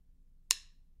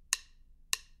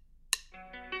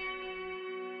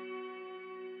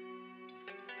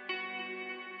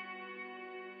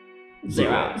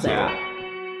0.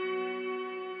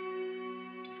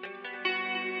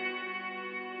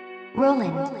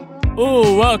 Rolling.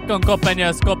 Ooh, welcome,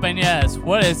 compañeros.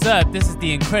 What is up? This is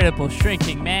the incredible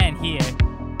shrinking man here,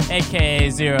 aka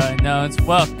Zero Unknowns.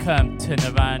 Welcome to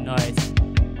Nirvana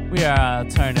Noize. We are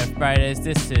Alternative Fridays.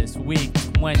 This is week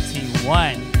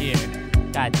 21 here.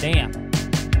 Goddamn.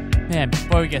 Man,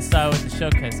 before we get started with the show,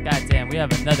 because goddamn, we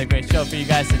have another great show for you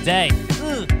guys today.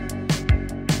 Ugh.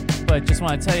 But just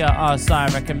want to tell you all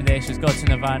song recommendations. Go to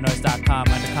nirvananoise.com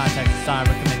under contact song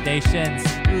recommendations.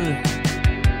 Ugh.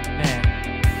 Man,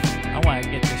 I want to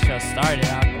get this show started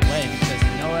out the way because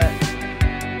you know what?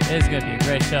 It is going to be a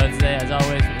great show today. As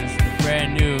always, it's the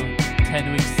brand new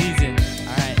 10-week season.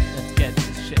 Alright, let's get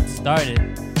this shit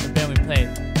started. The band we played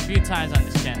a few times on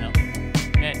this channel.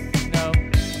 Man, you know,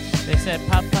 they said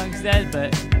pop punk's dead,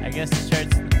 but I guess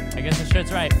the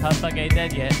shirt's right. Pop punk ain't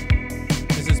dead yet.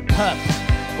 This is Pup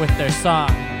with their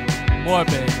song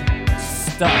Morbid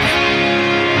Stuff.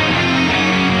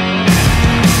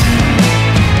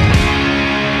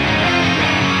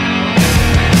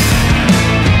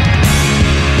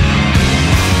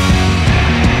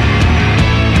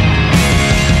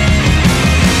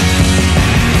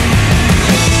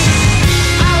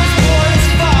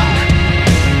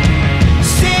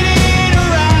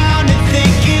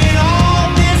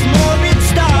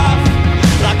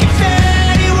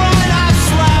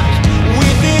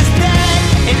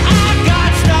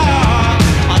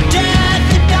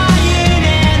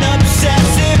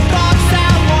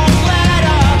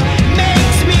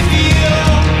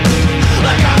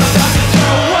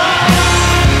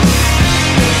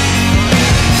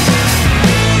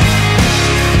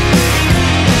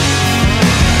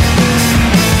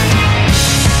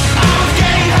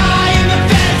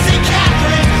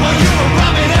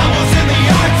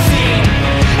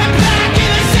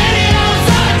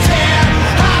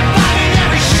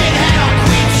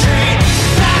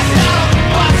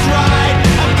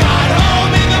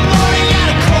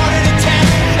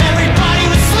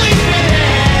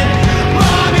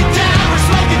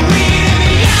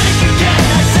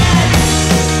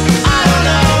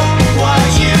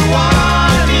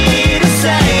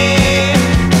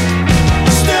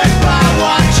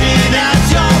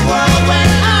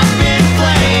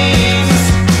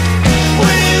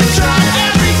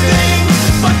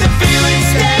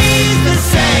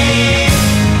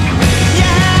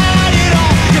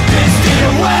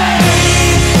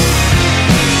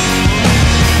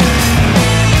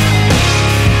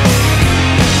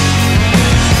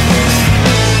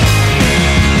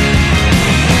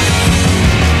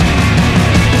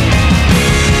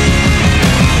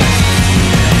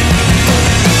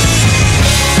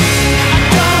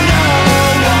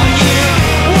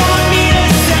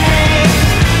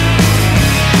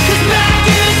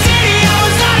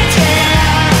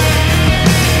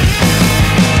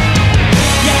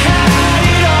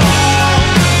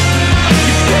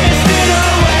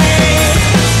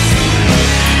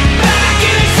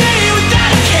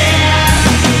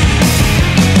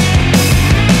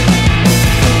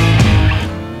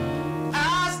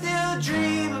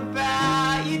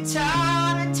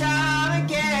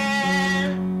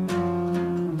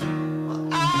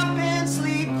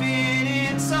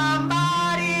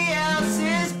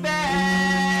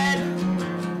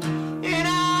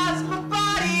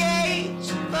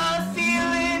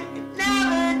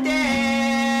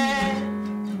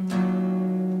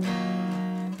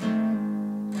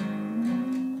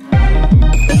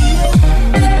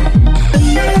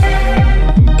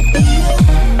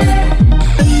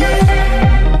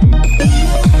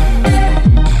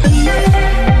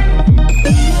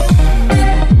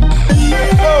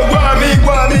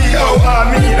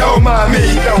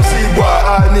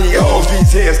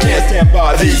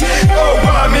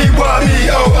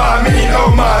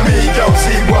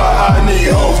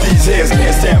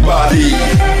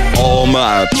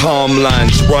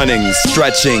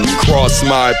 Stretching, cross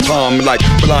my palm like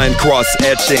blind cross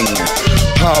etching.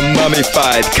 Palm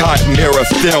mummified, cotton mirror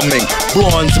filming.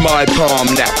 Bronze my palm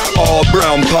now, all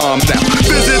brown palm now.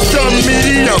 Visit some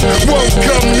medium, won't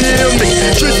come near me.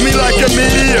 Treats me like a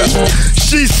meteor,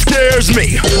 she scares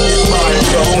me.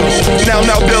 Now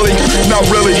Billy, not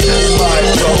really.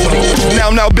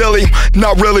 Now Billy,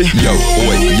 not really. Yo,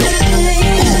 wait, yo.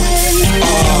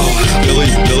 Billy,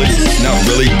 not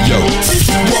really, yo.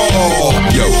 Whoa,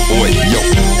 yo, wait, yo.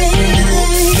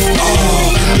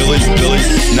 Billy,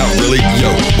 not really, yo.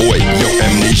 Boy, yo,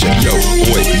 amnesia, yo,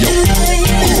 wait, yo.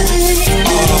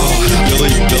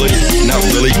 Billy, not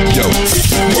really, yo.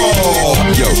 Whoa,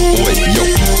 yo, wait, yo.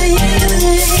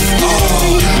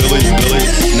 Billy,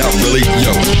 not really,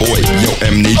 yo. Boy, yo,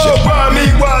 amnesia. Oh, why me,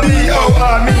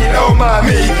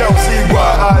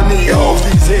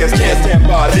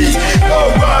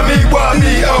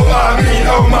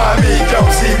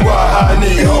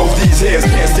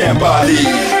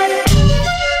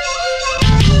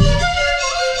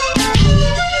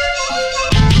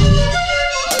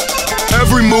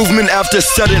 after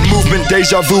sudden movement,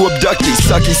 deja vu abductee,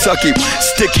 sucky, sucky,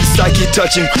 sticky, psyche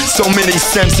touching, so many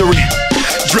sensory.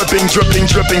 Dripping, dripping,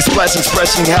 dripping, splashing,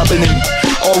 splashing, happening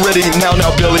already. Now,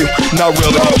 Billy, not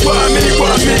really. Oh, why me, oh,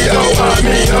 why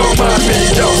me, oh, why me,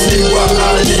 don't see why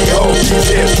I need, oh,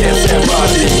 can't stand by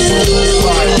me.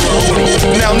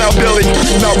 Now, Billy,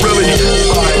 not really.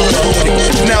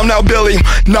 Now, Billy,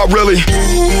 not really.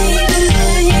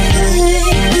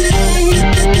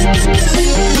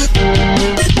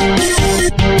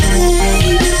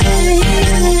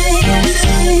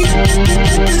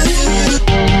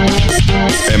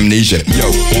 Amnesia,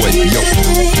 yo, boy, yo.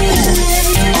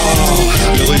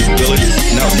 Billy,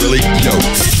 not really, yo.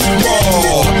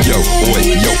 Raw, yo, boy,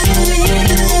 yo.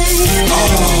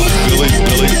 Billy,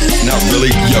 not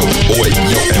really, yo, boy,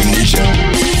 yo, amnesia.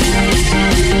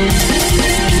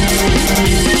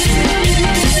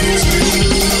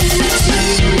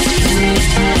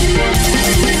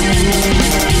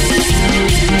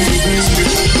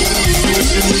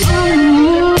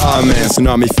 Man,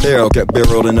 tsunami feral, get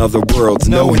barreled in other worlds.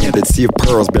 No-handed, sea of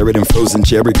pearls, buried in frozen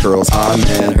cherry curls.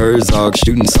 Man, Herzog,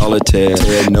 shooting solitaire.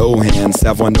 No hand,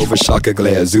 Savoy Nova, Shaka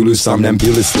glare. Zulu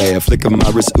somnambulist slayer, flick of my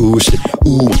wrist, ooh shit.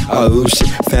 Ooh, oh shit,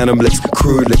 phantom licks,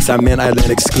 crude licks. I'm in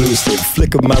island exclusive.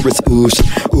 Flick of my wrist, ooh shit.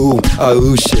 Ooh,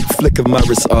 oh shit, flick of my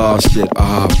wrist, oh shit.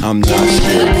 Oh, I'm not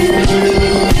shit.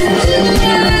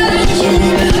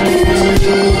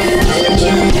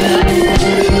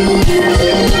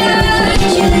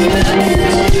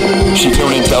 She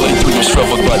tuning telly through your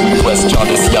shriveled button, press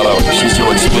jaundice yellow. She's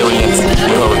your experience,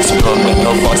 you're her experiment.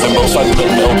 No fox and both I've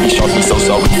written, no be sharp, be so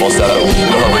falsetto.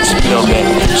 You're her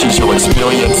experiment, she's your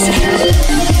experience.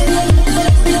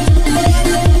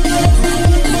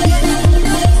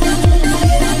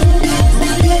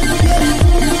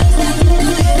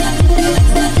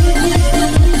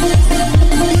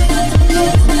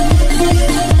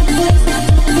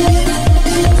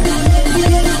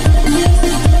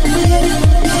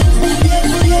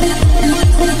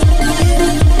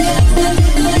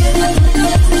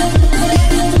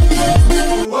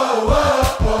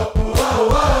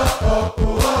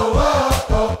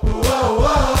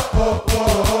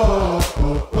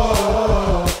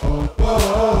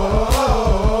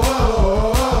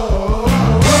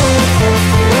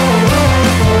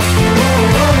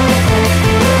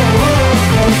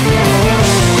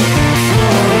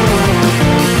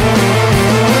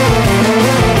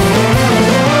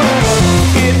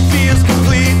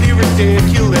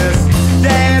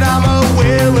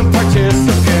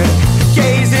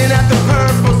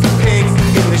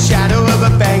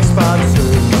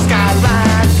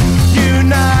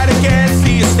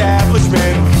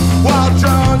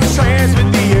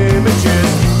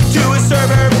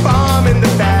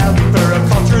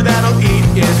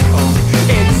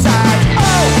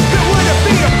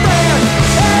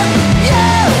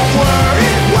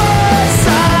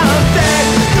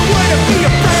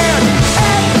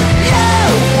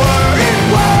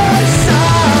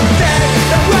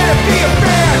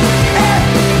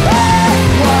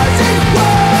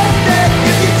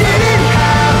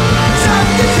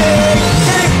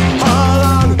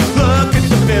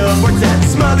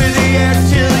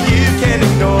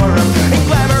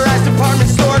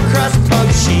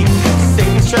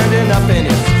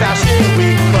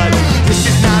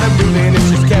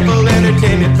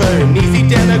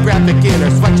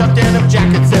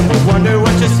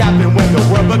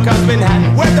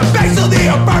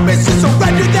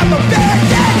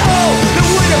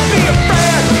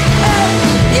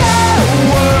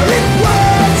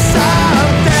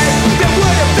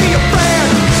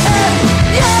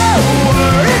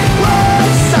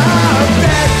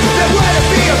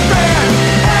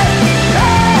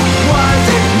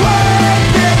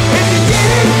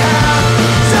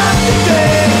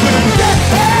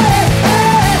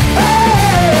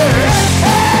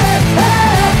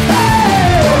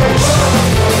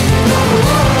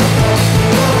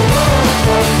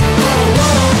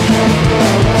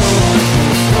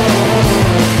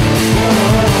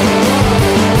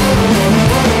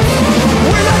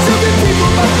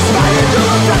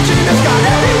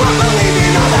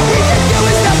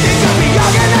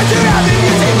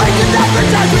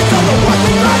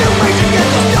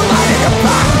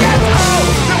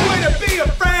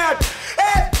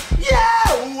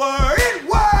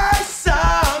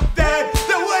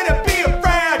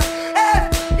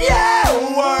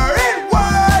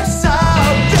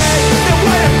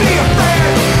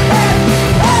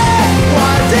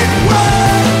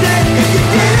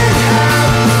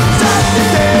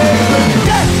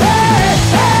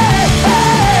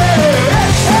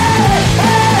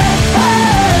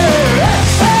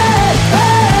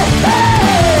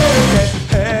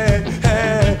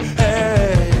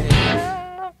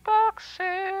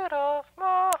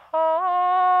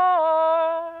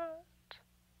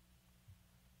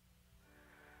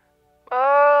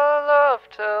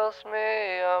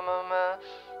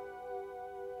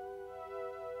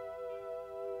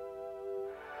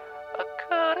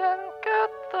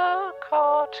 the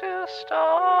car to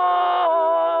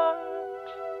start.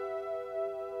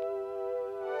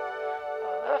 I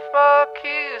left my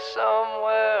keys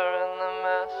somewhere in the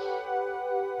mess.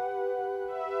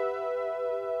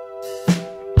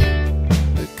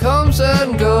 It comes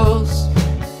and goes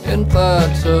in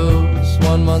plateaus.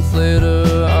 1 month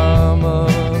later, I'm a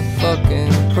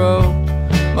fucking pro.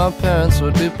 My parents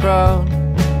would be proud.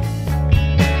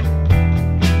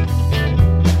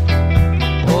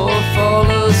 Or fall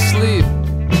asleep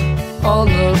on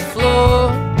the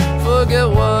floor. Forget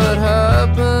what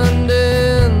happened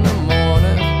in the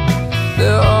morning.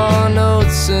 There are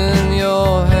notes in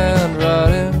your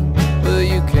handwriting, but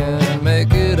you can't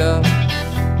make it out.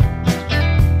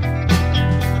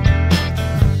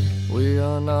 We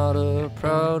are not a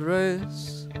proud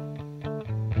race.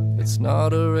 It's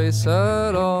not a race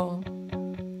at all.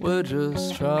 We're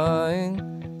just trying.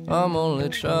 I'm only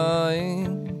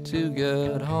trying to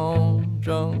get home.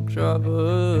 Drunk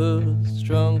drivers,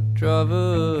 drunk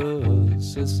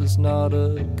drivers. This is not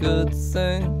a good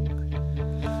thing.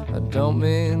 I don't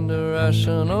mean to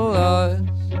rationalize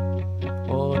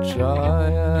or try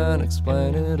and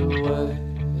explain it away.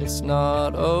 It's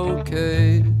not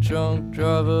okay. Drunk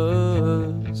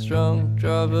drivers, drunk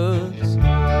drivers.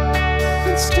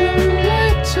 It's too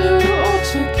late to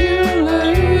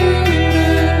articulate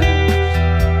it.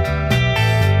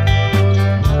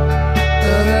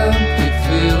 That empty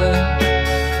feeling.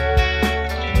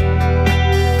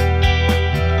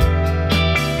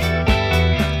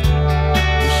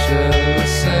 You share the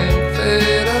same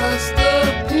fate as the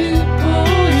people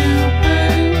you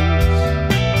hate.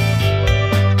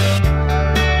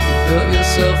 You built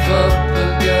yourself up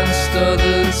against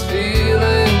others'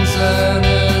 feelings, and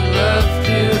it left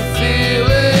you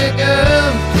feeling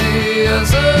empty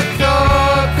as a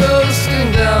car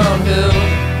coasting downhill.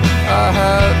 I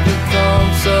had become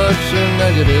such a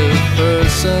negative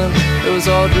person. It was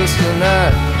all just an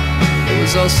act. It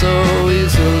was all so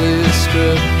easily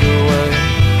stripped away.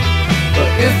 But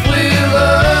if we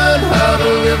learn how to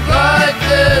live like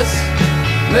this,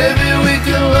 maybe we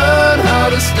can learn how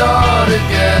to start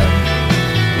again.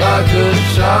 Like a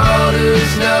child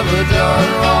who's never done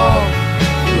wrong,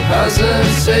 who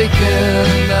hasn't taken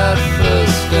that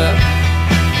first step.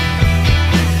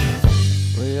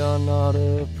 We are not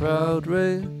a proud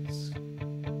race.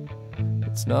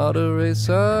 It's not a race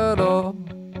at all.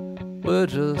 We're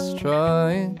just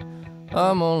trying.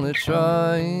 I'm only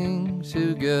trying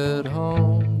to get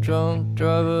home. Drunk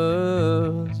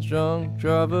drivers, drunk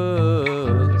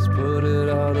drivers. Put it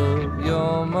out of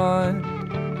your mind.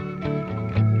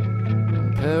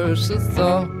 Perish the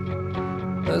thought.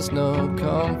 There's no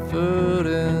comfort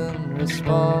in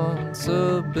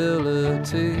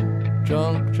responsibility.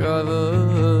 Drunk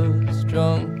drivers,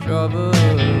 drunk drivers.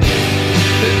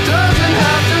 It doesn't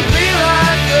have to be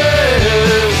like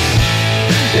this.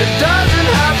 It doesn't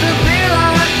have to be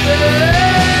like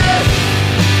this.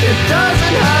 It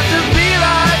doesn't have to be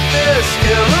like this.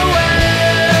 Kill the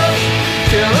whales,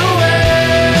 kill the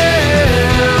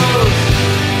whales.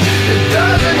 It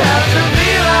doesn't have to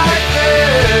be like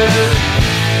this.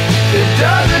 It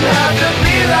doesn't have to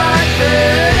be like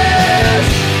this.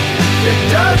 It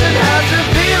doesn't have to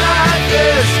be like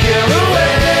this. Kill the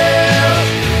whales,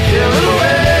 kill the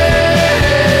whales.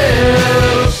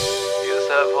 Use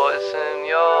that voice in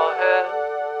your head,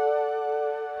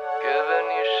 giving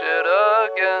you shit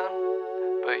again.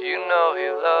 But you know he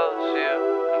loves you,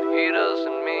 and he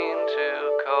doesn't mean to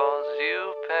cause you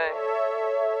pain.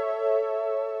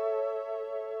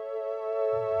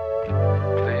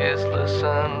 Please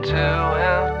listen to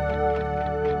him.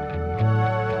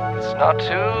 It's not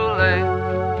too late.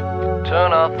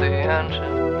 Turn off the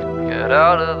engine, get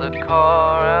out of the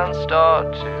car and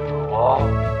start to walk.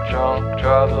 Drunk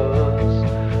drivers,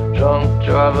 drunk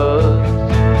drivers,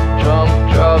 drunk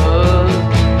drivers,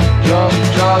 drunk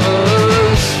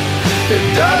drivers. It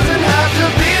doesn't have to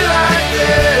be like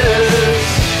this.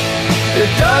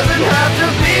 It doesn't have to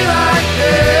be like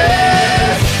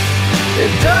this.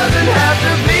 It doesn't have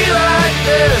to be like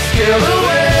this. Kill the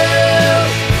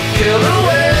whales, kill the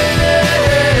whales.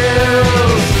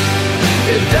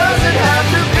 It doesn't have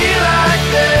to be like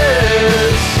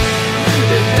this.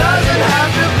 It doesn't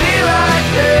have to be like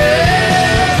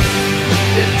this.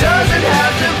 It doesn't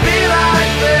have to be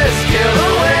like this. Kill the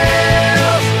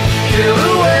whales, kill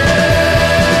the whales.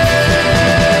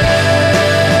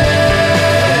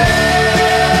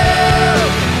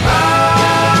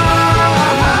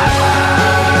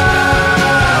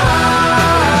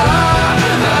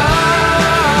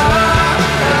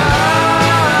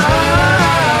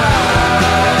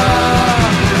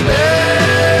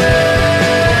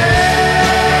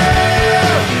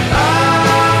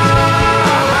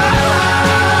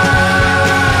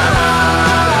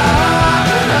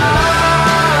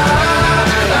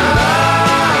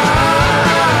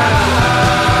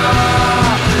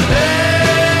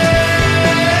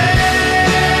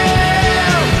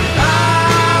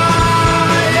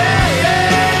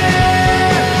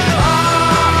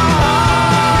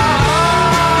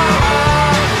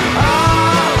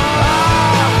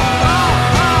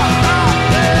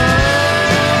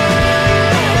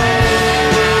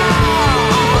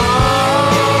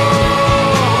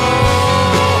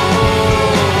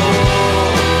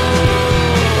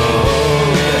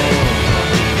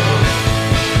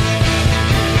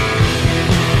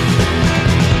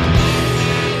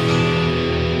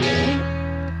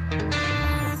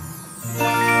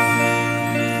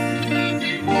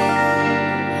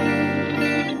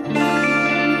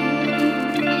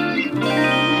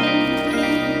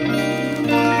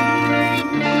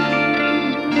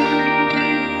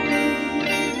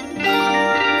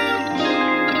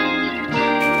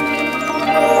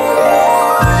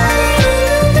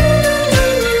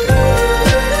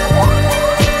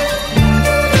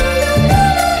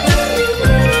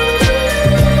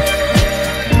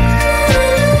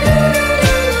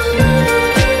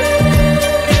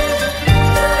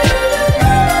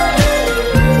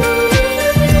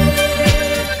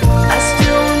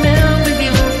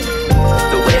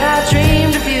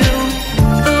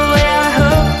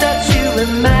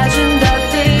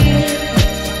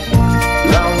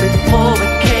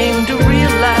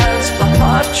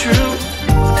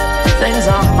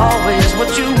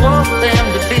 them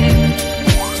to be.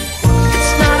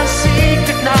 It's not a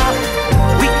secret now,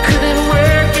 we couldn't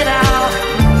work it out.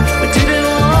 We didn't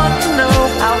want to know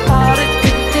how hard it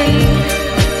could be.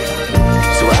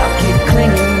 So I'll keep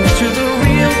clinging to the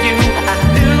real you I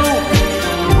knew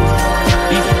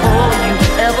before you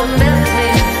ever met me.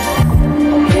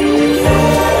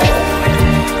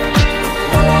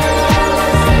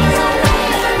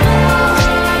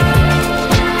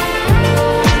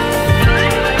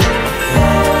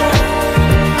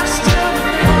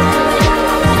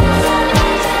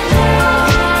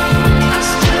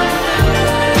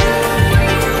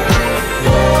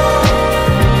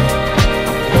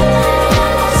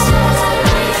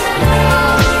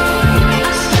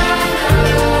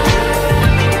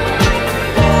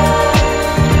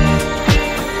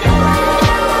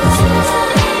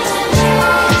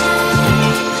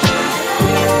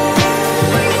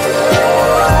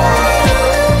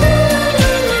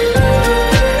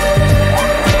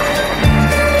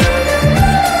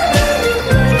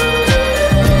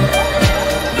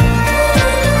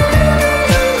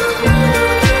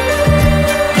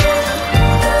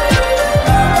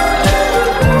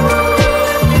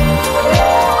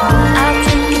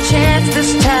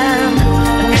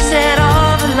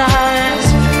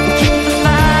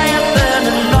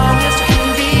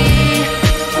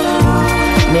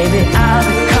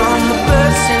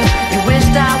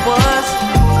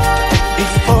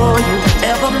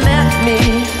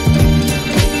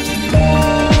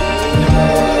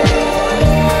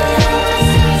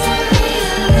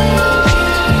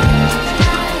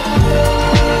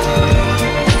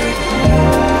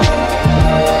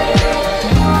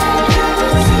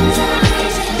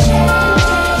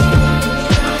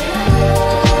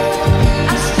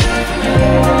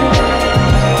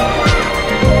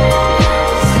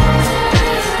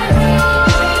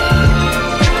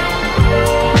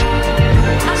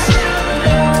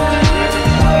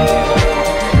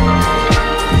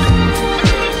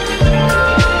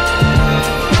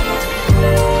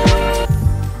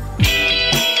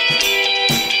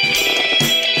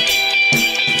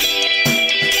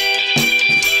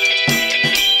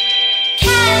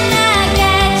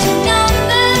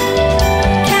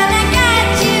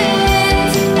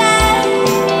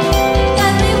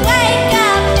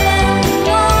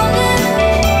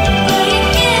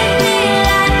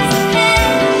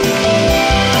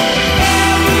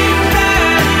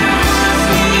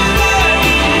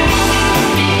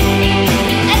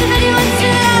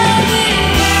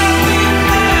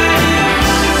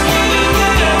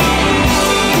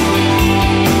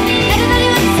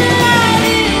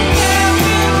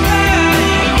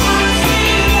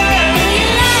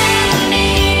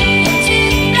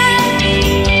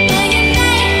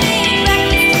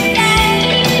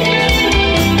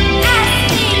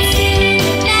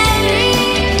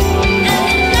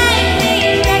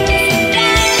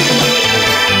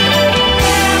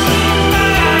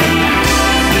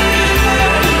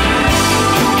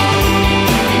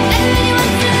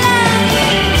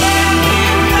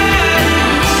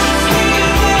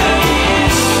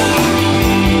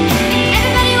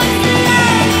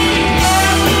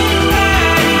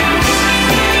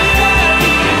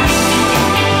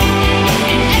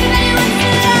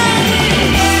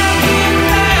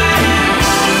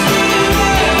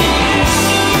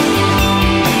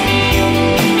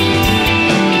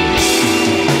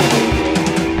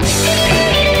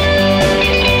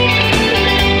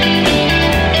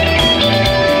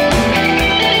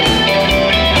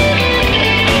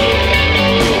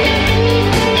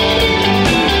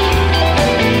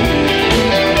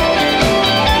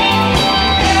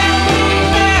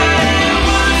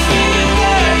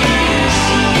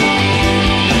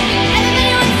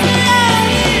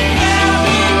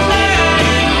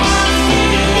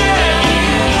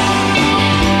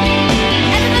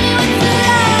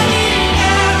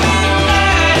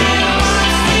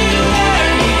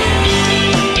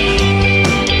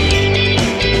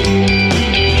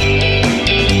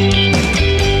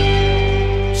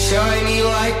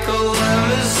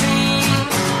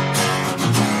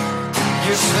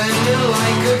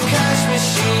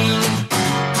 Machine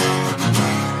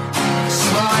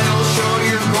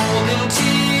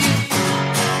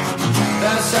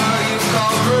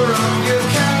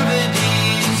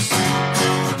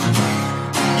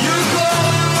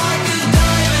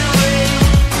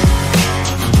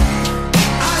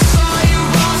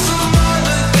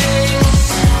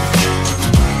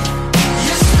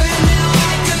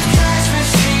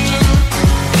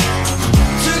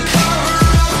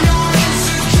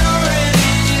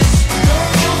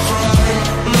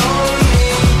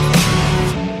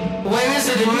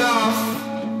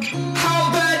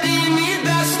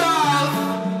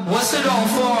it all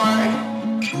for?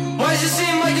 Why does it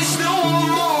seem like you still want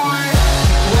more?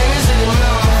 When is it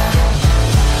enough?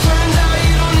 Turns out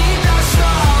you don't need that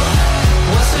stuff.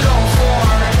 What's it all for?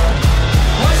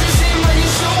 Why does it seem like you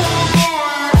still want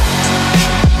more?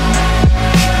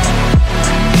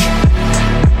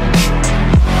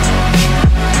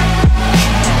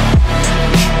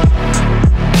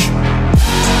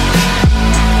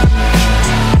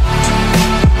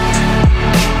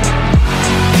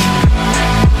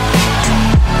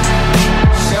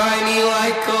 Shiny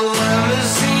like a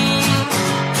limousine.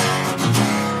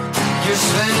 You're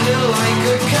spending like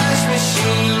a cash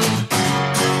machine.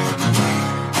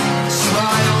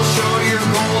 Smile, show your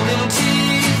golden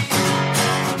teeth.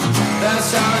 That's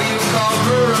how you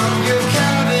cover up your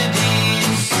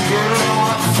cavities. You're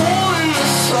not fooling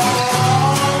us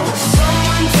all.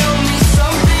 Someone tell me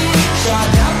something.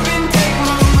 Shut up and take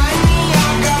my money. I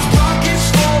got pockets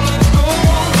full of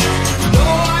gold. No,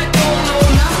 I don't know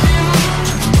nothing.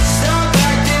 Stop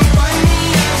acting funny.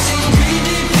 I've seen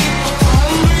greedy people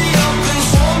hungry up in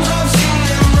swarms. I've seen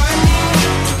them running,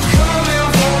 coming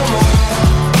for more.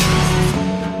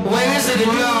 When is it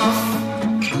enough?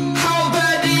 How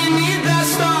bad do you need that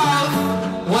stuff?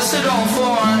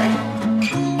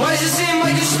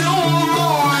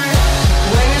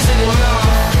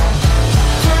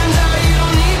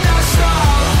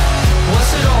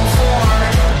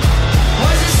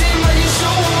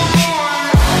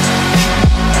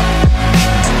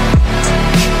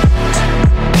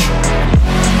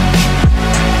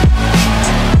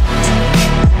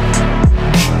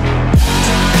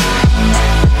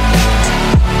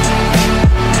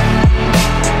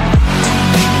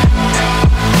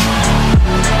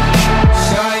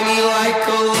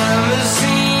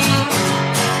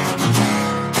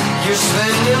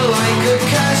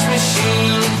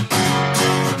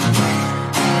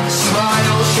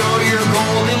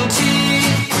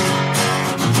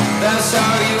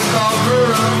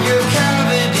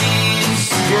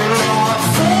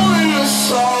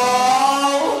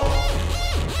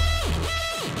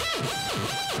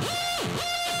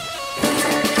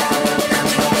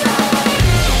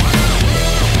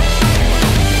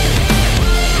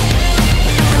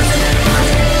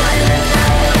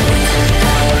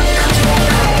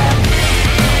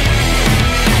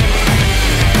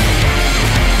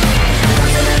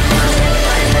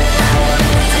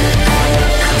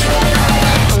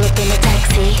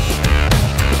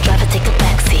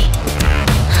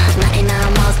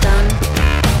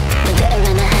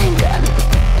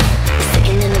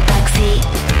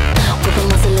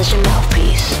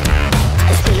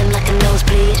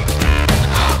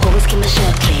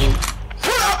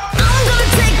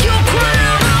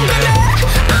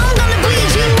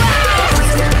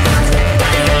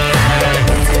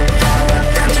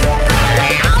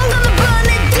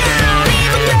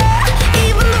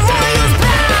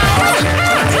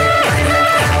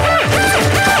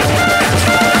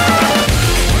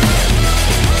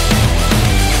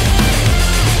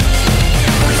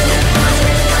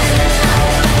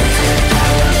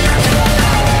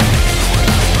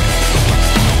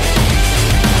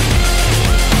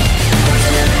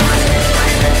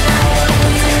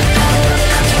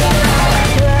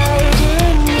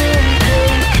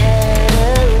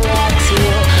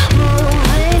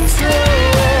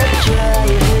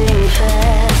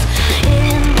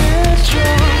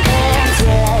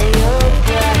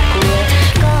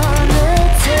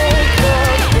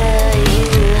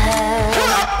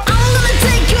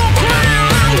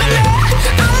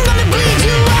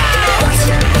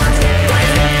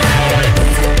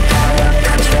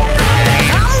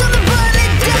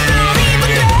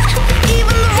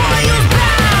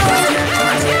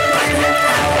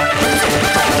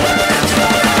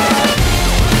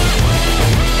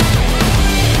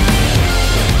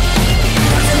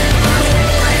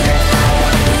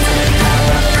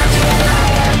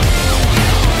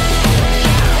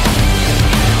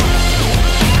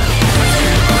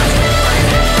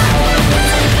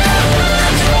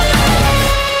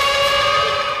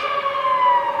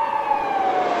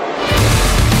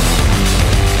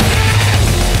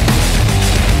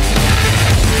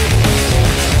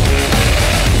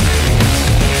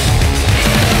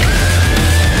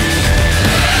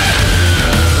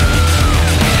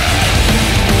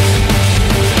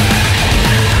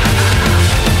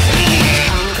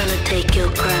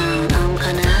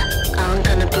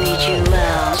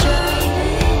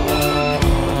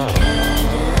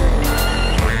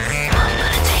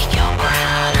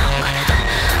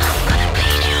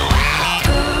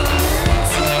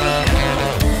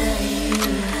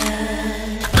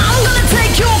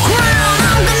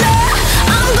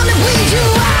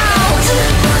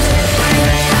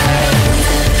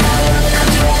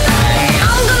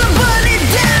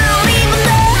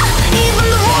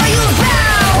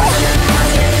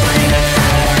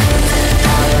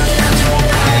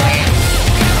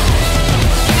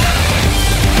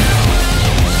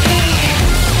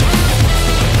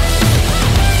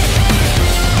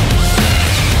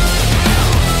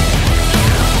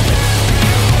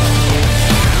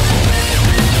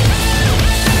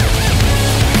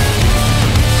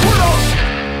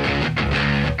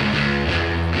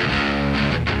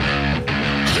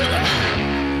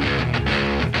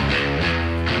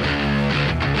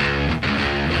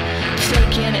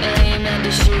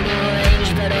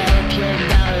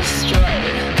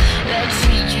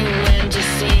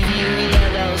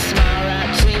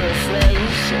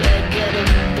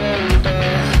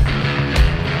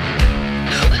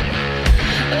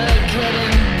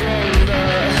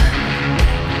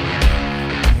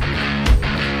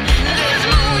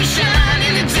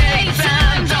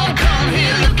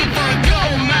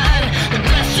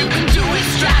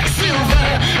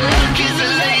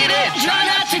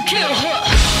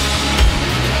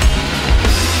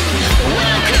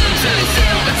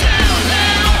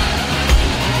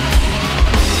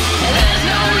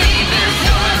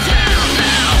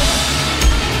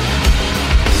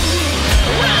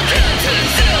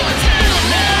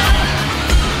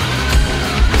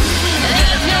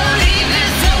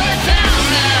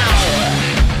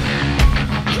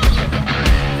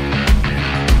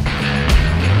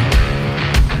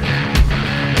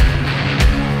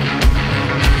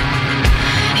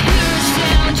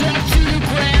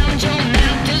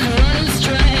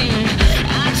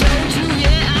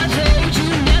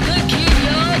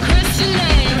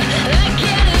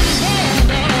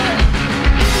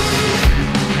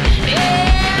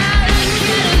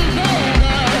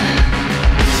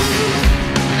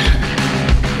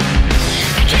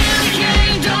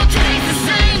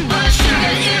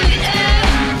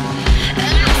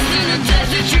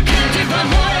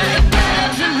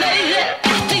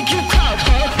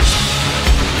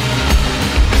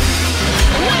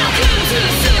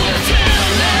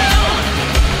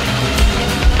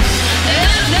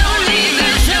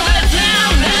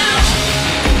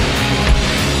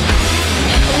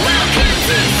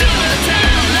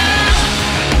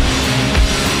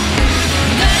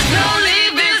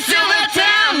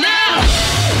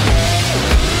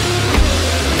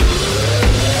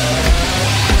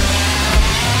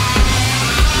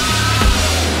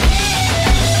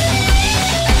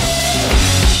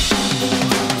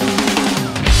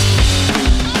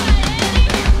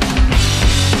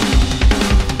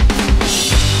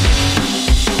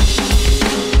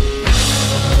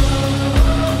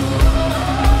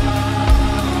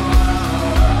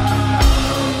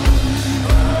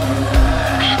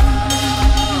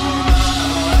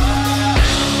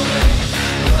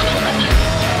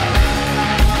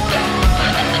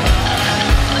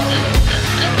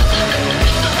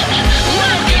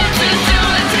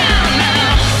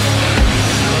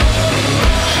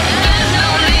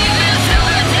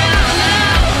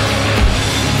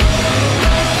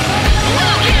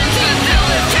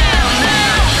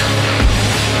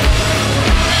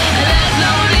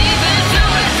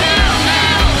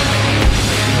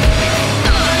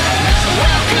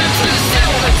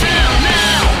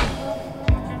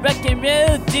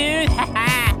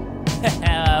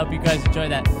 guys enjoy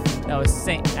that. That was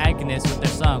St. Agnes with their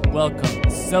song Welcome to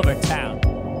Silvertown.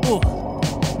 Ooh,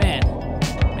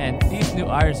 man, these new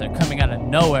artists are coming out of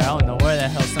nowhere. I don't know where the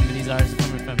hell some of these artists are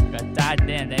coming from. God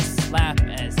damn, they slap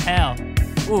as hell.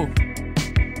 Ooh.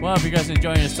 Well, if you guys are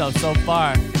enjoying yourself so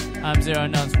far, I'm Zero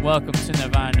Unknowns. Welcome to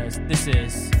Nirvana. This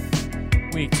is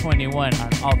week 21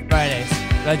 on all Fridays.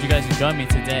 Glad you guys enjoyed me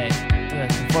today.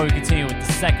 Before we continue with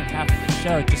the second half of the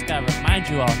show, just gotta remind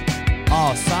you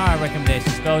all song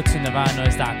recommendations, go to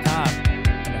nirvananoise.com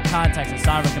and contact and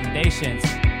song recommendations.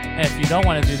 And if you don't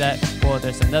want to do that, well,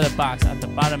 there's another box at the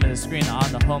bottom of the screen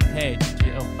on the home page.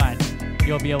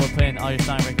 You'll be able to put in all your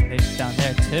song recommendations down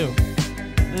there too.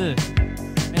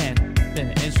 Man, it's been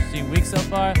an interesting week so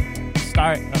far.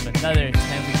 Start of another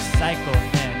 10-week cycle,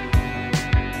 man.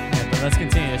 Yeah, but let's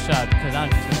continue the show because I'm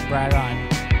just gonna brag on.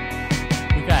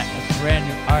 We got a brand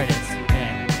new artist,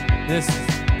 man. This is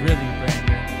really brand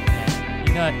new, man.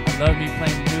 You know what? I love me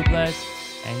playing New Blood,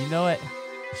 and you know what?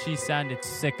 She sounded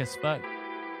sick as fuck.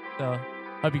 So,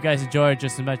 hope you guys enjoyed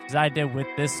just as much as I did with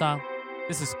this song.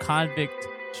 This is Convict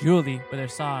Julie with her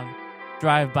song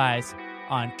Drive-Bys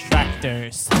on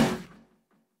Tractors.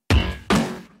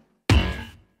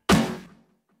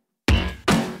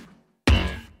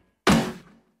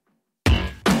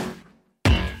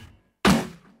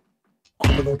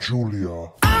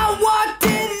 Julia. I walked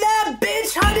in that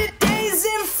bitch 100 days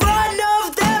in front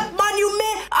of that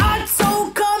monument. I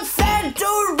told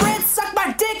Confederate, suck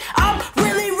my dick. I'm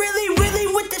really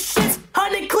with the shits.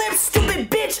 100 clips,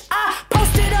 stupid bitch. I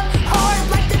posted up hard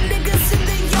like the niggas in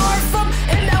the yard from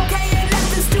MLK and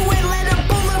Athens to Atlanta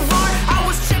Boulevard. I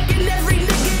was checking every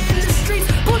nigga in the streets.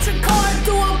 Pulled your car,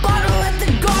 threw a bottle at the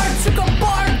guard. Took a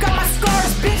bar, got my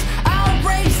scars, bitch. I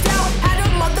raged out, had a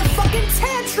motherfucking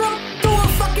tantrum.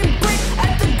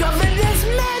 At the governor's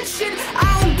mansion.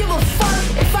 I don't give a fuck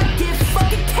if I get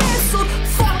fucking canceled.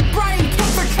 Fuck Brian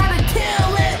Kemp for trying to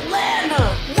kill Atlanta.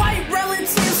 White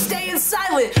relatives staying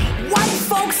silent, white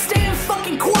folks staying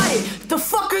fucking quiet. The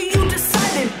fuck are you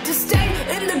deciding? To stay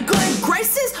in the good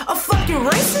graces of fucking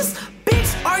racist?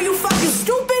 Bitch, are you fucking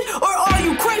stupid or are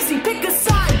you crazy? Pick a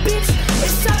side, bitch.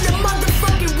 It's time to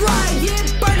motherfucking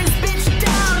riot. Burn this bitch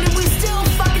down and we still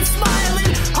fucking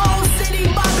smiling. Whole city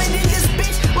mobbing in this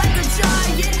bitch like a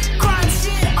giant. Crime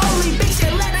shit only, bitch,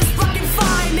 Atlanta's fucking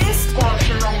finest.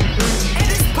 And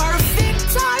it's perfect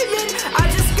timing. I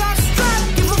just got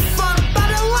strapped, give a fuck about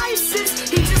a license.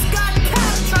 He just got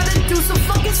capped, trying to do some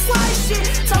fucking sly shit.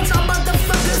 Tell y'all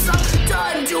motherfuckers I'm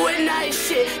done doing nice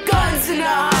shit. Guns in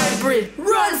a hybrid,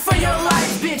 run for your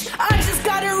life, bitch. I just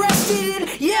got arrested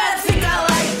and yeah, I think I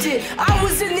liked it. I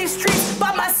was in these streets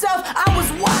by myself, I was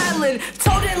wildin'.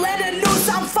 Told Atlanta news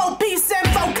I'm for peace and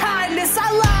for kindness. I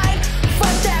lied,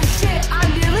 fuck that shit, I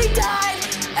nearly died.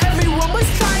 Everyone was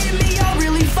trying me, I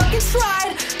really fucking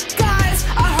tried. Guys,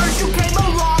 I heard you came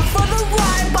along for the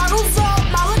ride. Bottles up,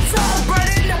 Molotov,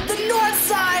 burning up the north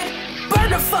side. Burn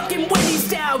the fucking Wendy's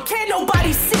down, can't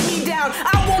nobody sit me down.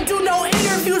 I won't do no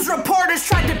interviews, reporters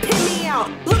tried to pin me out.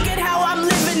 Look at how I'm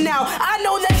living now, I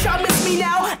know that y'all miss me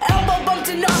now. Elbow bumped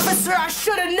an officer, I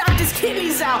should've knocked his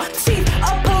kidneys out. Chief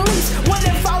of police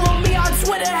wouldn't follow me on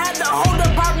Twitter, had the whole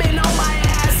department on my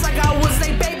ass like I was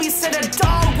a babysitter.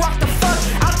 Dog, walk the fuck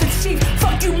out the chief,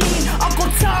 fuck you mean. Uncle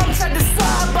Tom tried to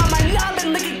slob on my knob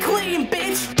and lick it clean,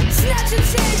 bitch. Snatch a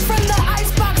chain from the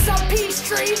icebox on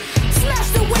Peachtree. Smash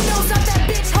the windows out that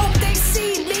bitch, hope they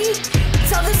see me.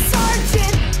 Tell the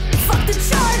sergeant, fuck the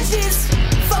charges.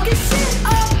 Fucking shit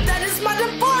up, that is my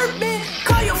department.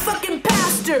 Call your fucking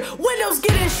pastor, windows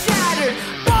getting shattered.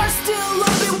 Bars still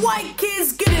open, white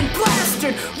kids getting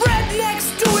plastered. Rednecks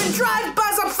doing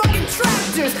drive-bys on fucking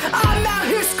tractors. I'm out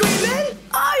here screaming,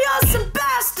 oh y'all some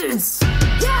bastards.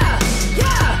 Yeah,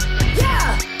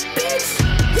 bitch.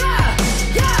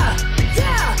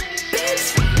 Yeah, bitch.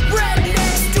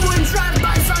 Rednecks doing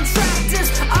drive-bys on tractors.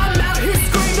 I'm out here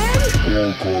screaming,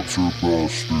 All cops are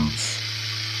bastards.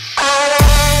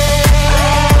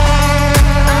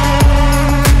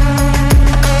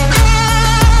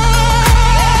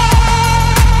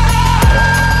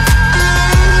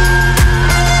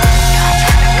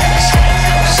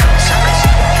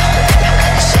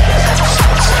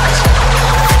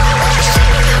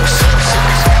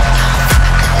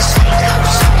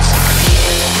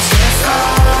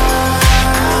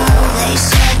 They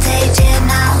said they did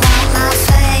not want my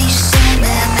face in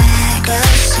their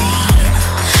magazine.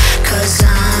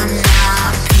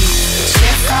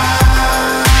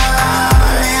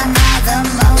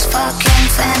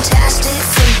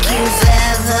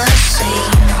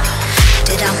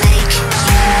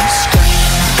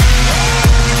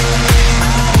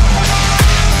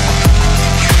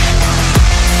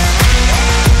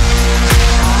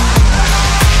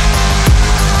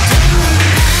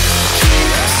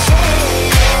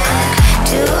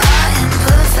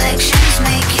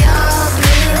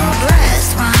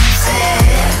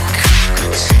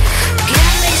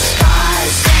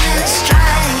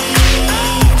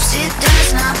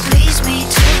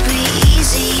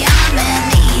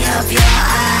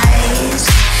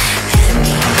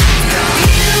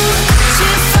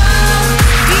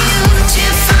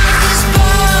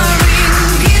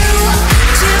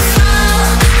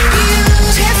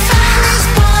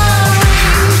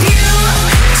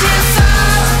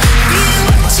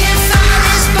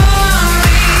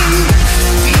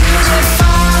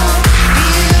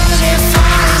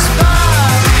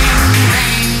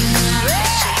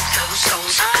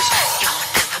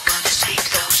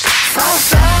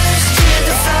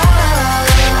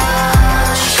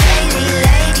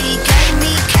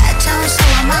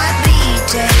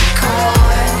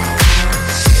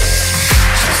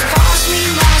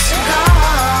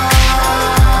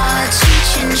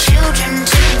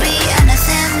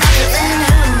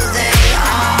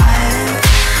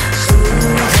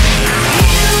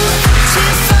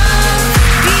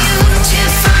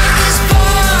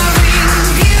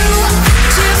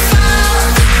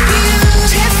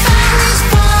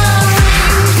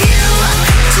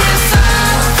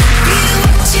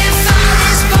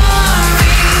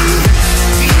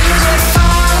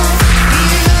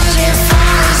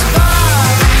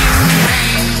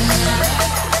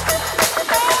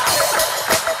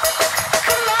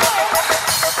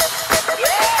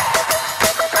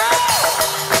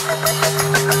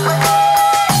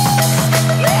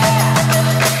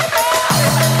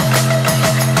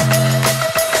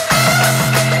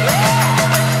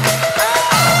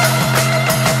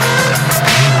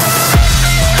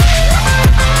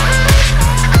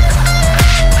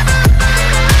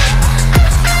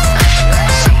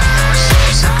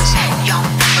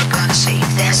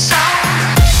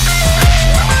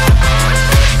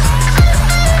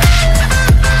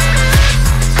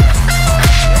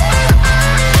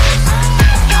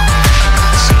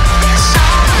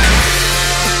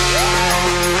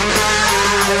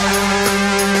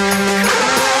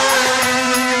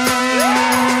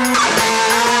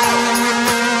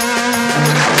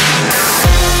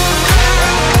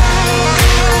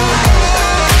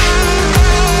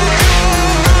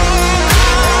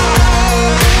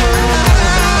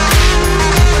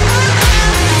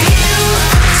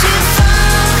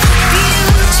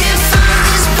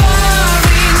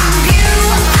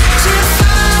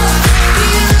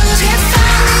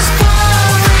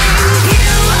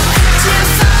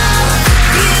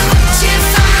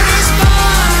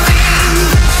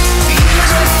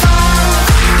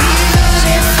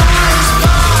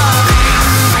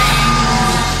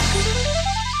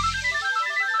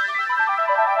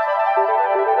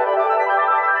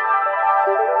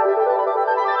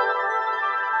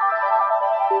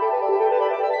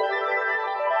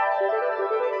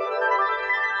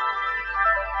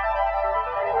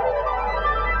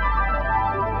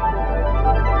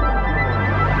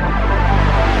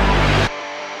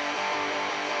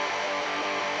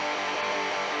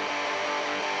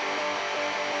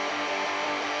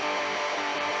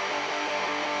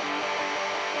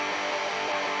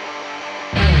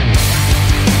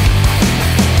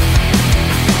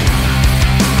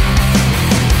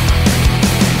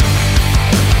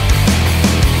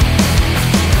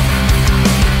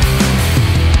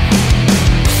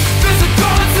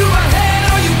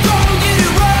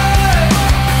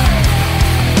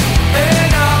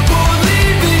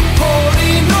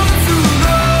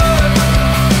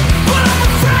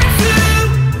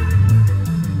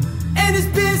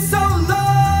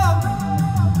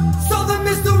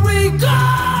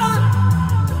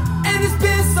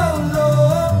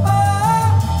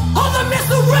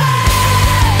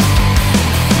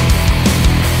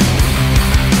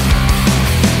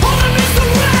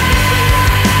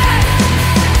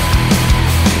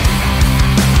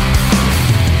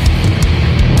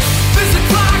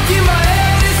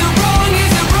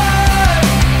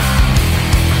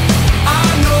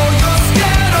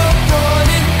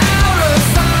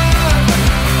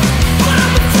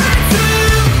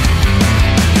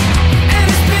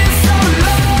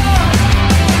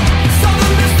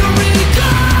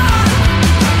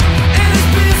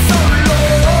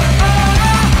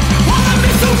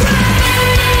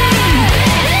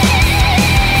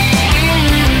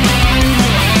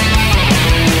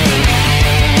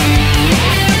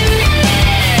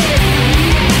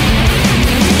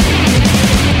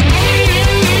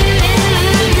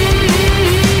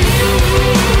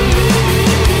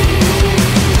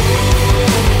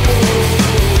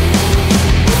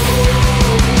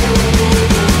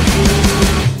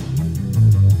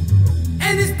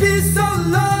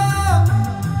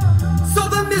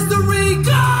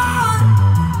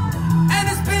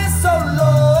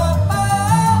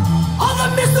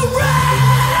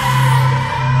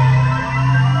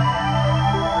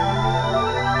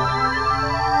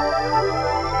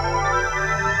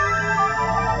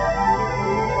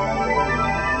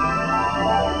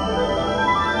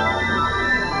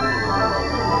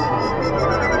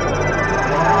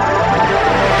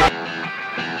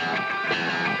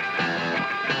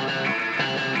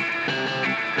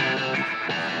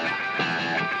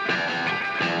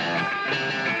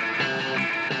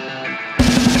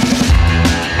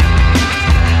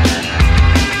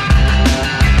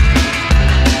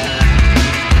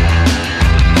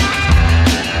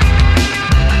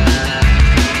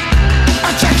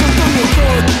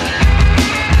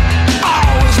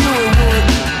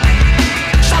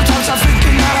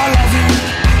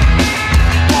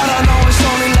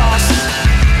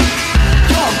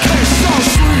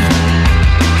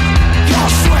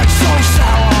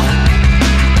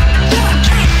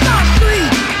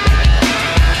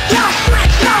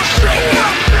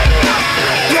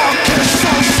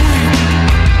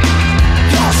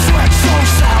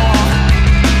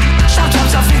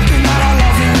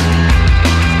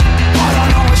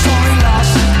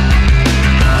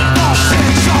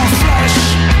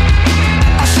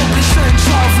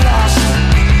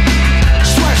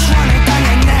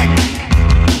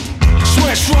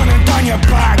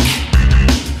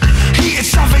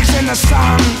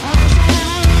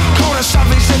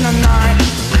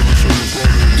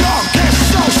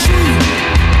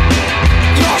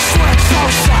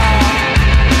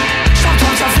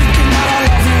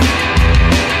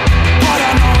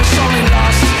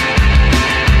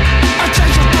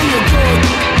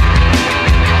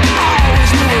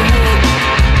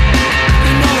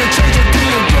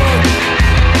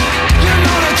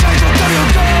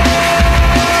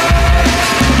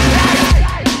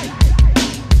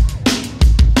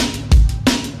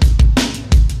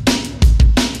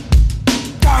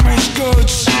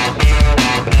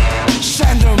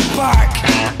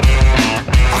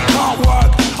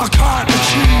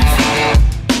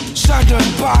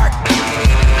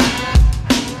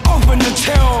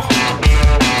 until.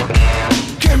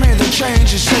 Give me the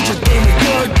change, you said you do me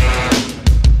good.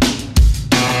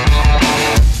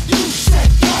 You said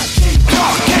your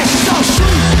kiss so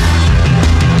sweet,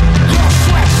 your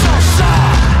sweat so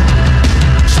sour.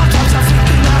 Sometimes I'm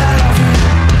thinking that I love you,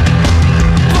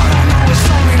 but I know it's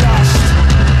only lust.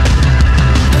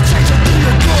 The change will do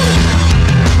you good,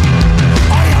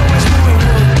 I always knew it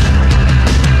would.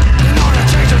 You know the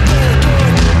change will do you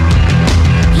good.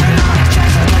 You know the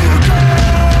change will do you good.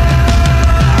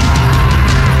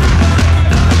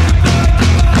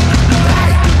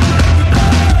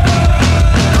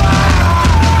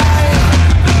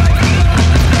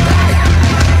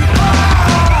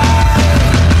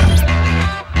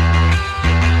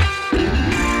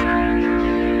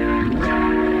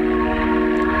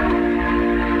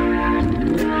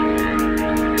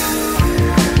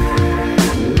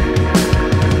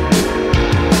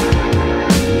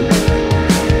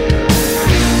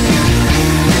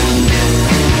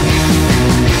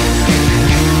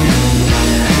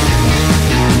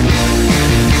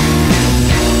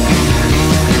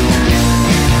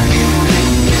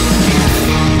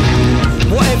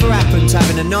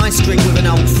 Nice drink with an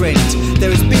old friend. There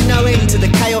has been no end to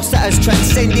the chaos that has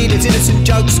transcended as innocent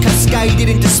jokes cascaded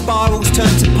into spirals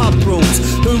turned to pub rules.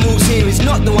 Who rules here is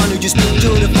not the one who just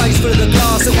endured a face full of the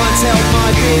glass that once held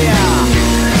my beer.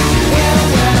 Well,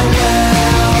 well,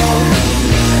 well,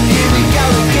 here we go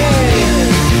again.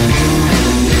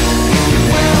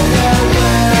 Well, well,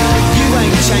 well, you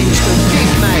ain't changed a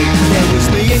bit, mate. There was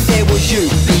me and there was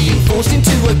you, being forced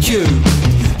into a queue.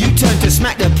 You turned to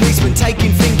smack the policeman,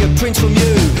 taking fingerprints from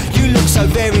you. You look so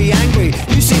very angry,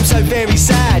 you seem so very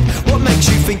sad. What makes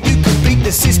you think you could beat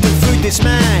the system through this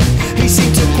man? He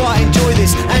seemed to quite enjoy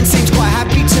this and seems quite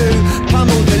happy to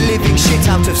pummel the living shit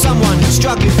out of someone who's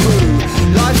struggling through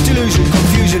life's delusion,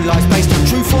 confusion, lies based on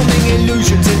true forming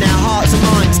illusions in our hearts and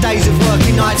minds, days of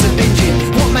working, nights of binging.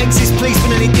 What makes this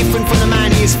policeman any different from the man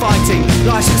he is fighting?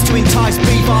 License to entice,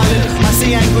 be violent. I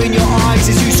see anger in your eyes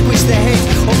as you squish the head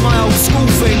of my old school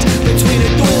friend between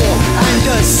a door and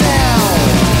a cell.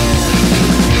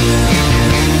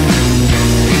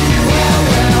 Well,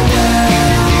 well,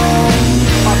 well,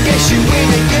 I guess you win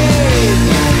again.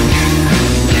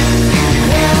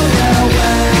 Well, well,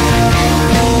 well,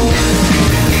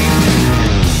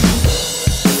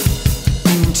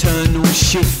 internal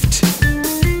shift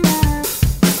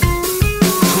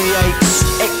creates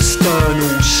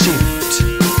external shift.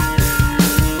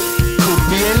 Could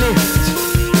be a lift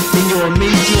in your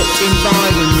immediate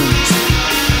environment.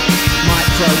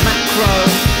 Micro, macro,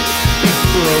 big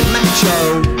boy, macho.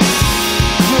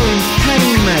 You're in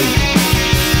pain, mate.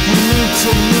 You need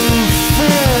to move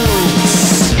forwards.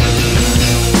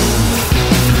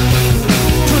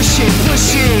 Pushing,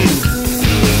 pushing.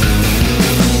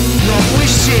 Not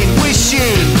wishing,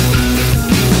 wishing.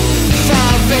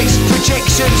 Far-fetched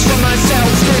projections from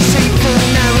myself, deceitful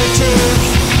narrative.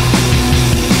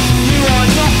 You are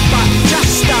not but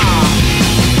just a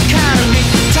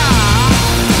character.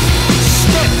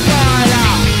 Step right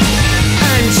up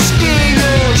and steer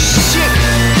your ship.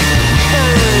 Oh,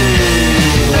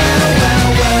 well, well,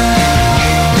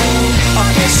 well, I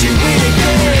guess you win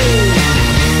again.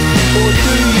 Or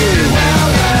do you? Well,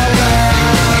 well, well.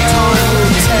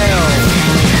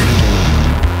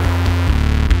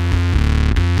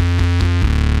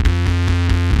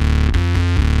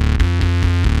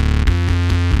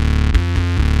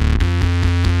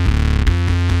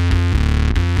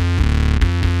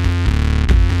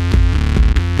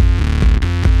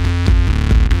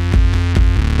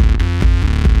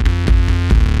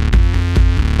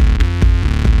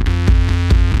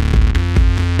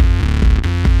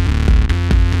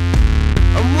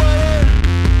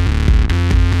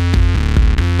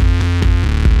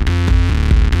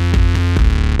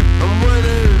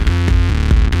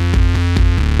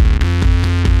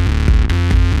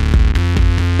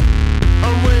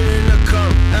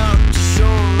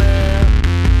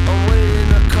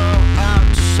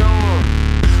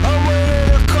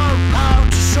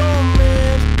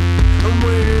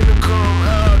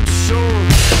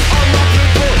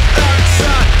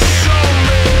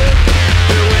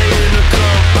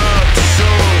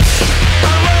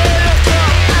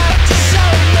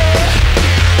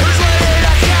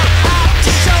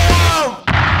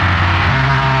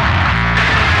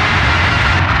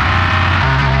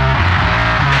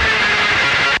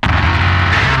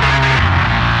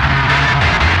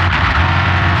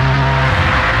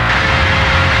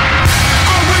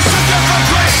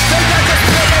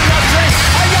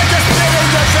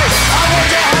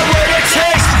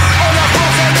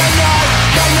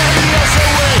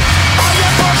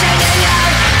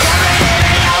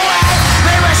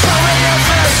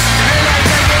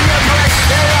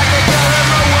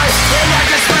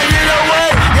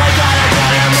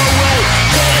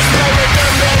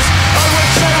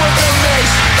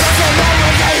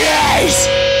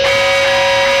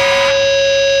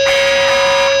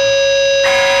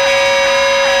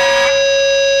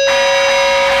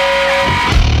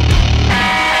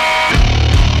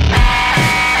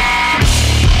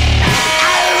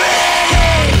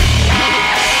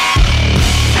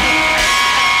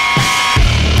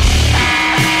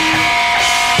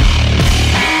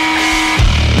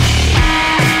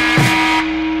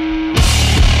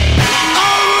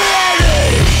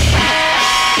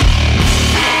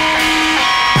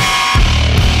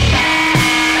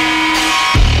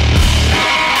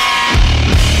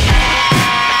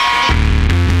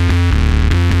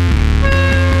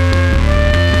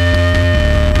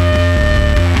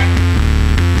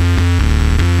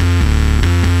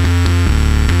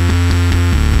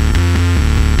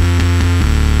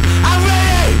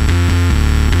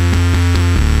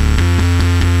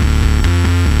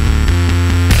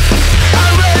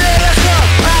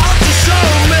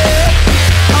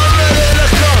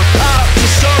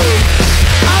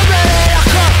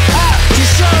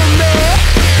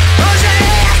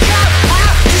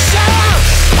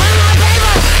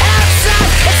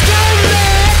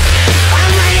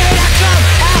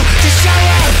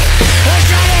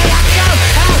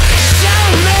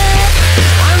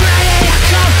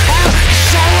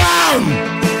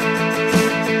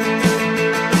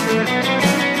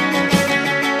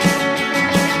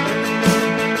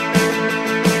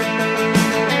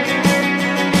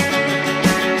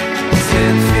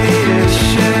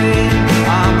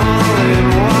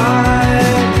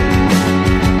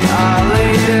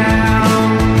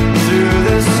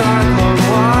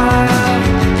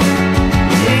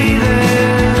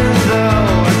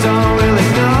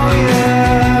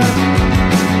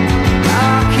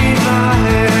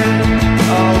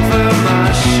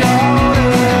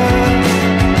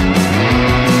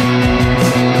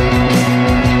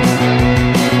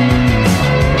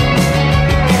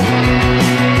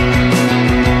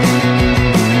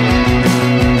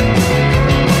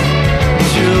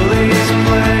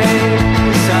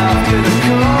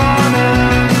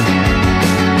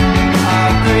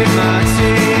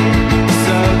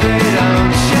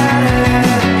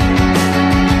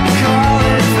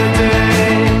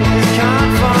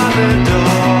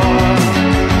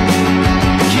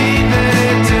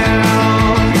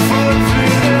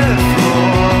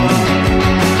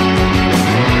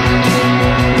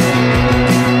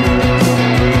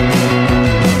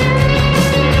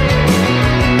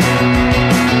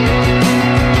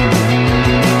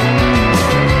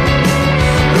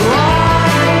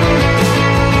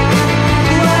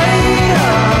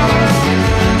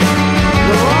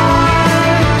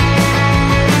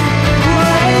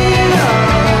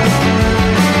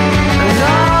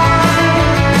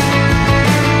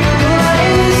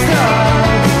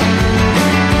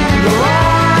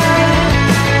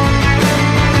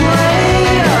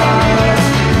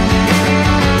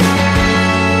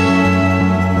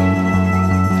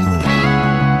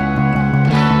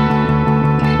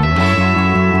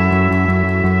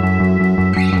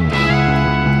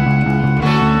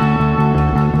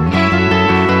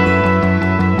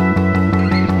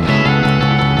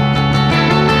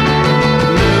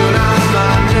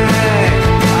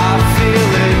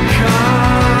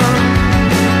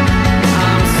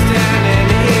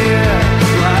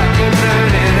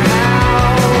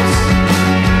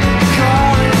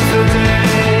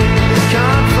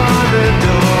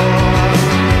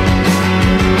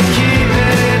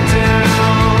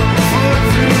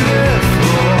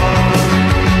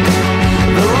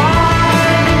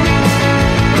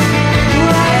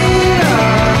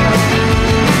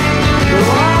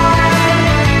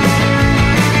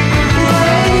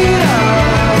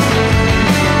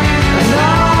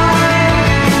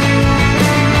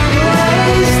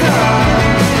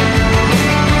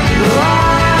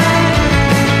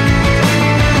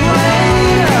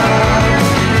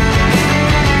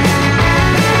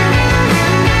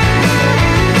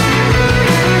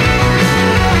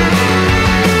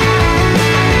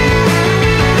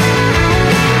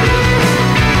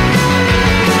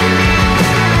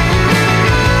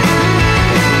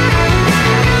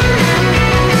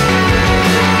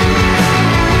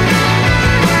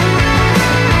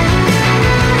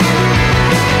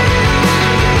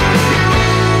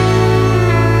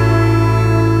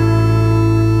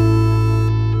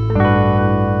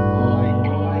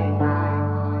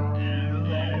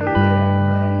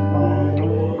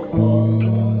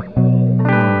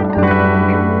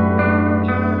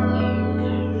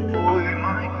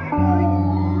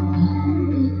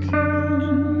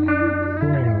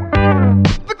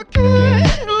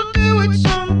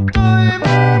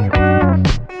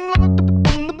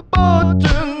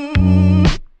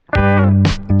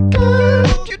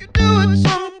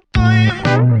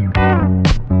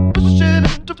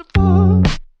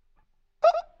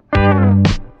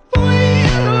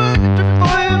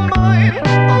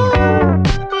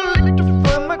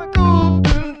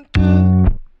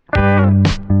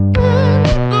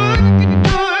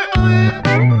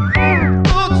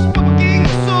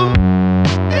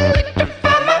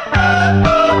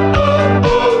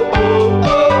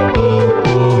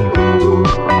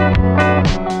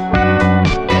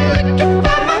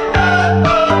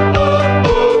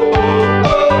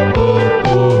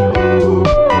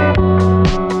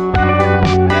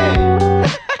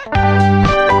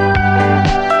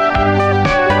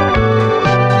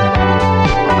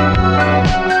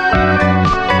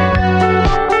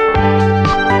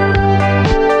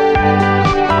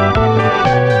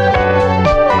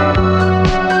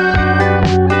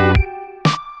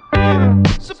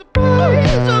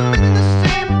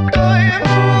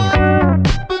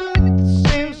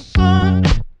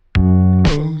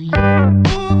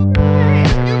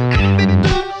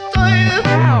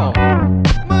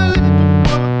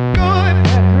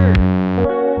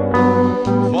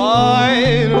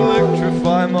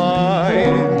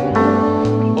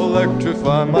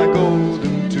 electrify my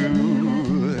golden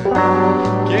tooth.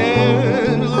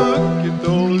 Can't look at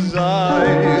those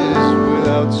eyes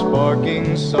without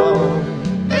sparking song.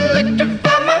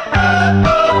 Electrify my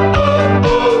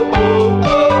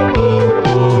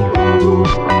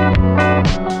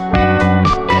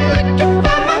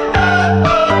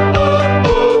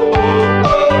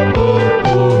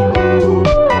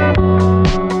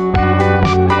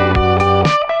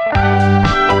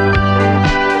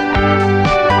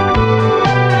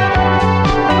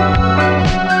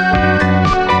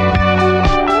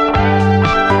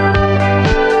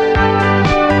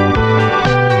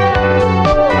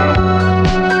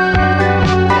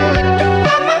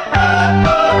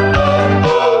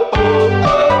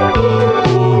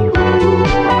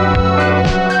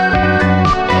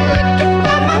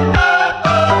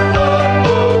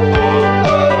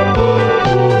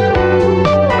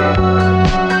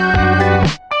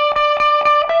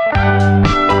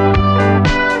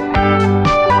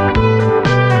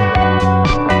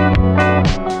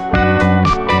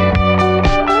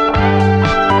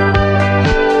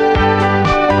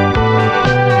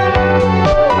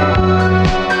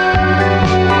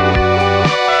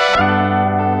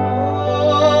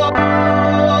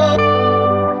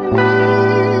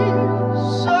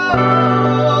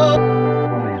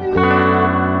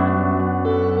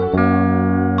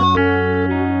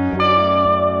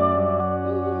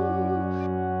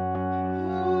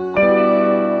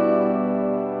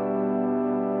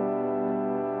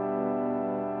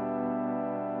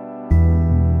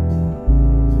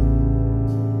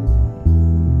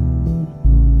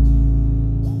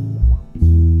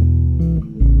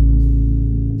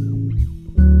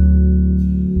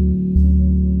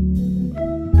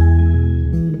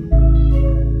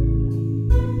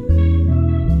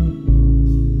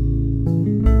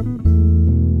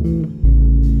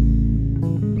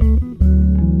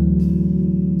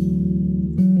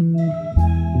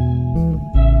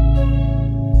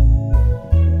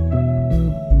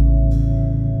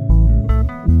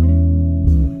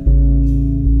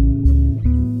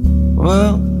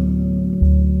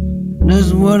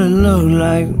what it look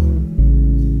like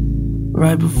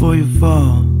right before you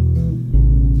fall.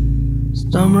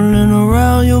 Stumbling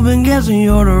around, you've been guessing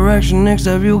your direction,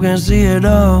 except you can see it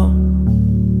all.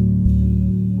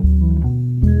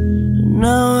 And I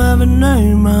don't have a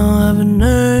name, I don't have a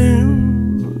name,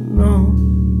 no.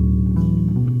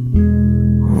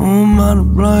 Who am I to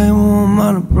blame, who am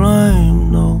I to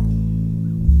blame, no.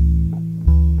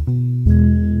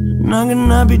 And I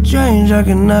cannot be changed, I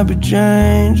cannot be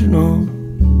changed, no.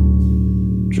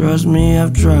 Trust me,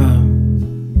 I've tried.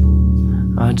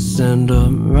 I'd stand up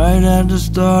right at the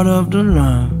start of the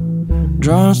line,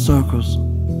 drawing circles.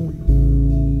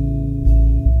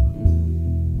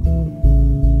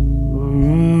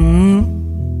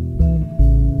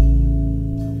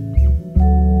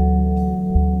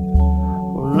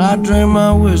 Well, I drink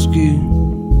my whiskey,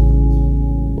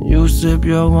 you sip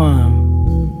your wine.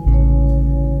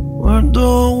 We're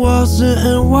through while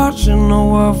sitting watching the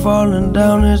world falling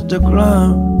down its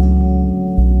decline.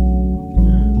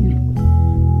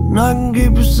 And I can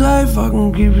keep you safe, I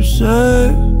can keep you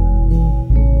safe.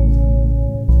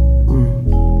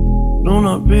 Do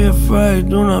not be afraid,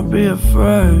 do not be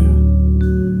afraid.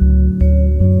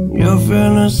 You're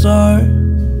feeling sorry,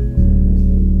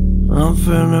 I'm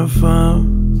feeling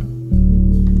fine.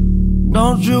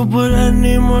 Don't you put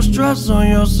any more stress on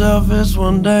yourself, it's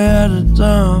one day at a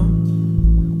time.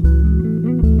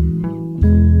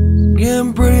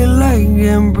 Getting pretty late,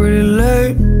 getting pretty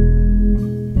late.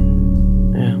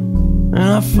 Yeah, and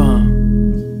I found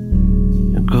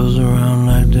it goes around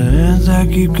like that as I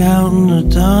keep counting the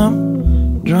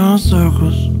time, drawing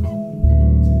circles.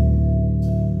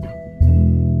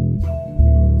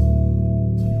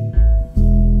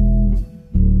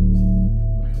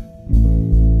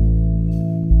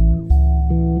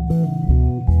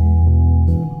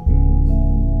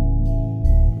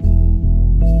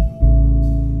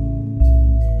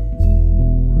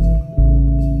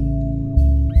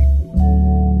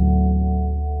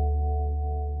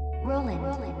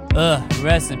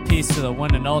 Rest in peace to the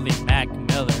one and only Mac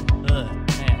Miller.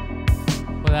 Man.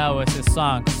 Well, that was his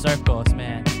song, Circles,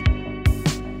 man.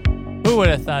 Who would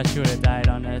have thought you would have died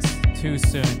on this? Too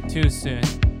soon,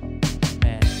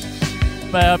 man.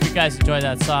 But I hope you guys enjoyed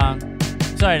that song.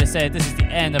 Sorry to say, this is the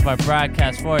end of our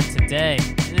broadcast for today.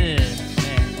 Man.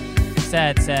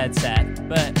 Sad.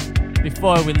 But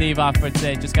before we leave off for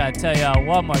today, just gotta tell y'all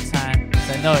one more time, because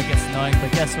I know it gets annoying,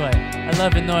 but guess what? I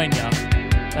love annoying y'all.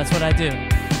 That's what I do.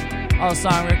 All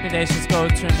song recommendations go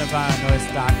to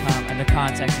NirvanaNoise.com and the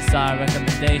contact of song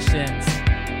recommendations.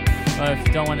 Or if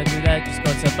you don't want to do that, just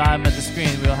go to the bottom of the screen.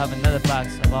 We'll have another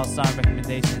box of all song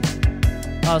recommendations.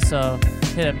 Also,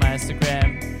 hit up my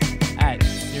Instagram at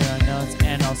Zero Unknowns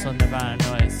and also Nirvana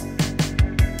Noize.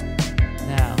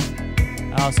 Now,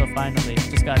 I also finally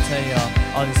just gotta tell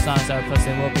y'all, all these songs that were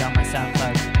posted will be on my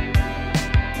SoundCloud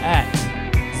at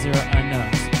Zero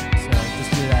Unknowns. So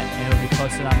just do that and it'll be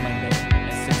posted on Monday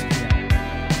at 6 p.m.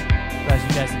 Glad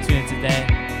you guys are tuning in today.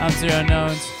 I'm Zero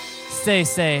Unknowns. Stay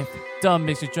safe, don't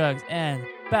mix your drugs, and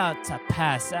about to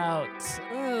pass out.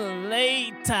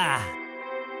 Later.